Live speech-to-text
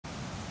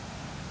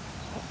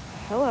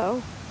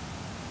Hello.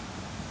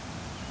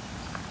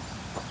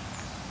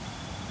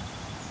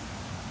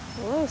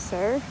 Hello,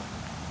 sir.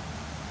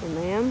 Or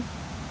ma'am.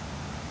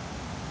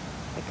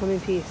 I come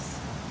in peace.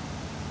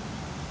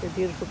 You're a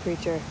beautiful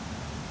creature.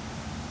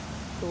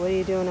 But what are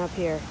you doing up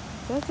here?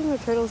 Is that a thing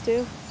that turtles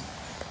do?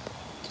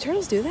 Do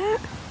turtles do that?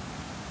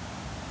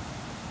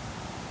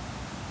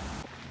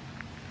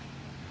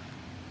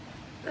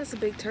 That's a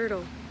big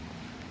turtle.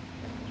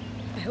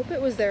 I hope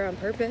it was there on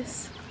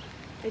purpose.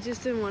 I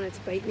just didn't want it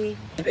to bite me.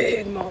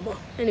 Big mama.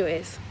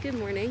 Anyways, good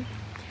morning.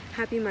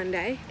 Happy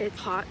Monday. It's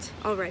hot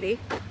already,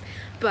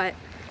 but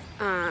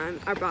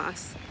our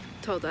boss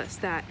told us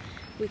that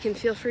we can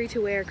feel free to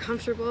wear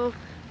comfortable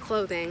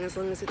clothing as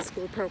long as it's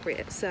school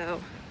appropriate.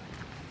 So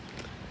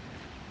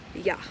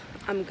yeah,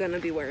 I'm gonna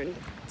be wearing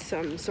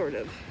some sort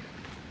of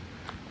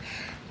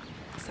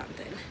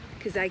something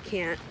because I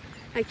can't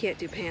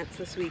do pants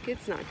this week.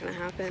 It's not gonna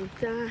happen.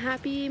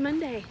 Happy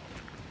Monday.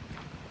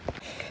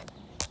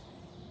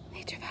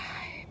 Nature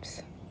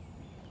vibes.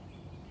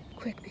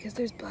 Quick, because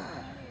there's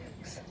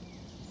bugs.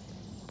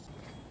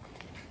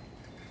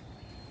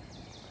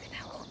 Look at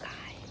that little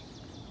guy.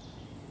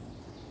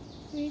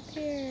 Right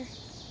there.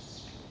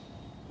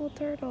 Little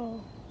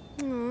turtle.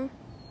 Aww.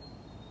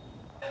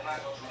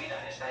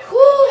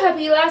 Whew,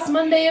 happy last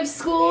Monday of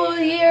school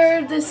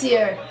year this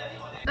year.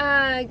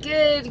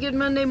 Good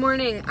Monday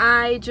morning.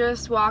 I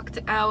just walked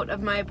out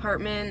of my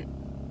apartment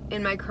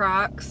in my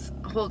Crocs,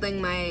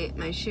 holding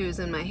my shoes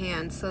in my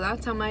hands. So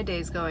that's how my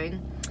day's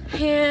going.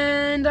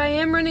 And I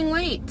am running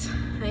late.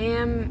 I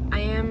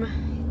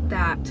am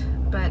that.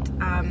 But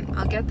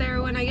I'll get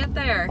there when I get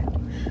there.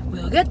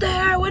 We'll get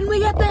there when we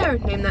get there.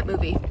 Name that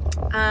movie.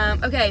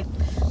 Okay,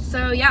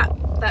 so yeah,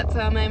 that's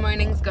how my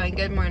morning's going.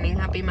 Good morning.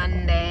 Happy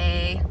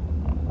Monday.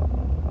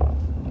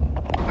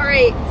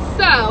 Alright,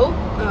 so,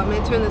 I'm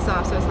going to turn this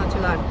off so it's not too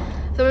loud.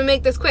 So I'm going to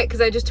make this quick because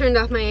I just turned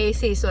off my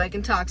AC so I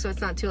can talk so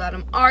it's not too loud.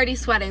 I'm already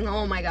sweating,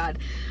 oh my god.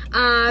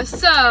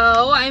 So,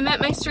 I met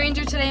my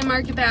stranger today in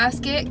Market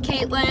Basket.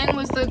 Caitlin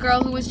was the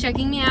girl who was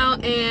checking me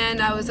out,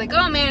 and I was like,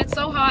 oh man, it's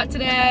so hot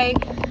today.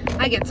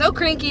 I get so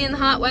cranky in the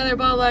hot weather,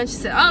 blah, blah. And she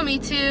said, oh, me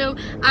too.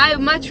 I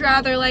much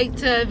rather like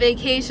to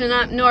vacation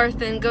up north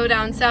than go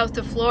down south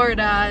to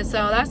Florida.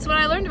 So that's what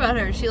I learned about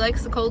her. She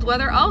likes the cold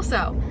weather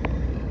also.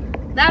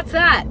 That's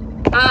that.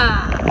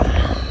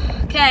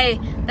 Okay,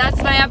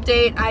 that's my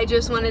update. I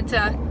just wanted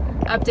to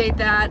update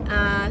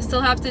that.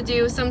 Still have to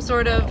do some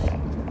sort of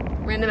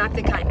random act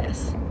of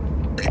kindness.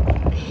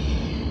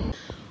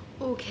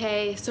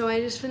 Okay, so I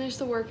just finished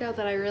the workout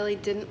that I really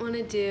didn't want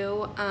to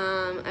do.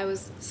 I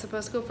was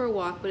supposed to go for a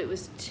walk, but it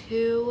was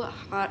too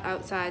hot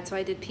outside, so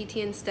I did PT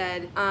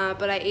instead.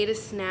 But I ate a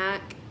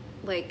snack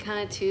like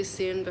kind of too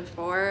soon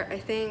before, I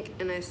think,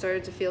 and I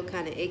started to feel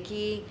kind of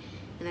icky,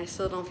 and I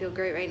still don't feel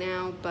great right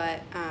now, but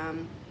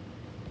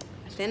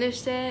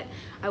finished it.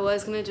 I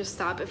was gonna just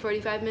stop at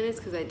 45 minutes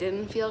because I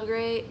didn't feel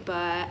great,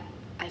 but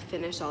I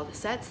finished all the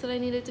sets that I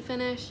needed to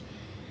finish.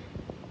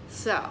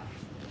 So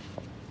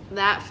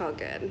that felt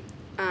good.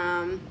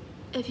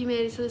 If you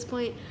made it to this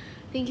point,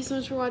 thank you so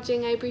much for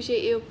watching. I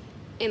appreciate you,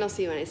 and I'll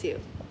see you when I see you.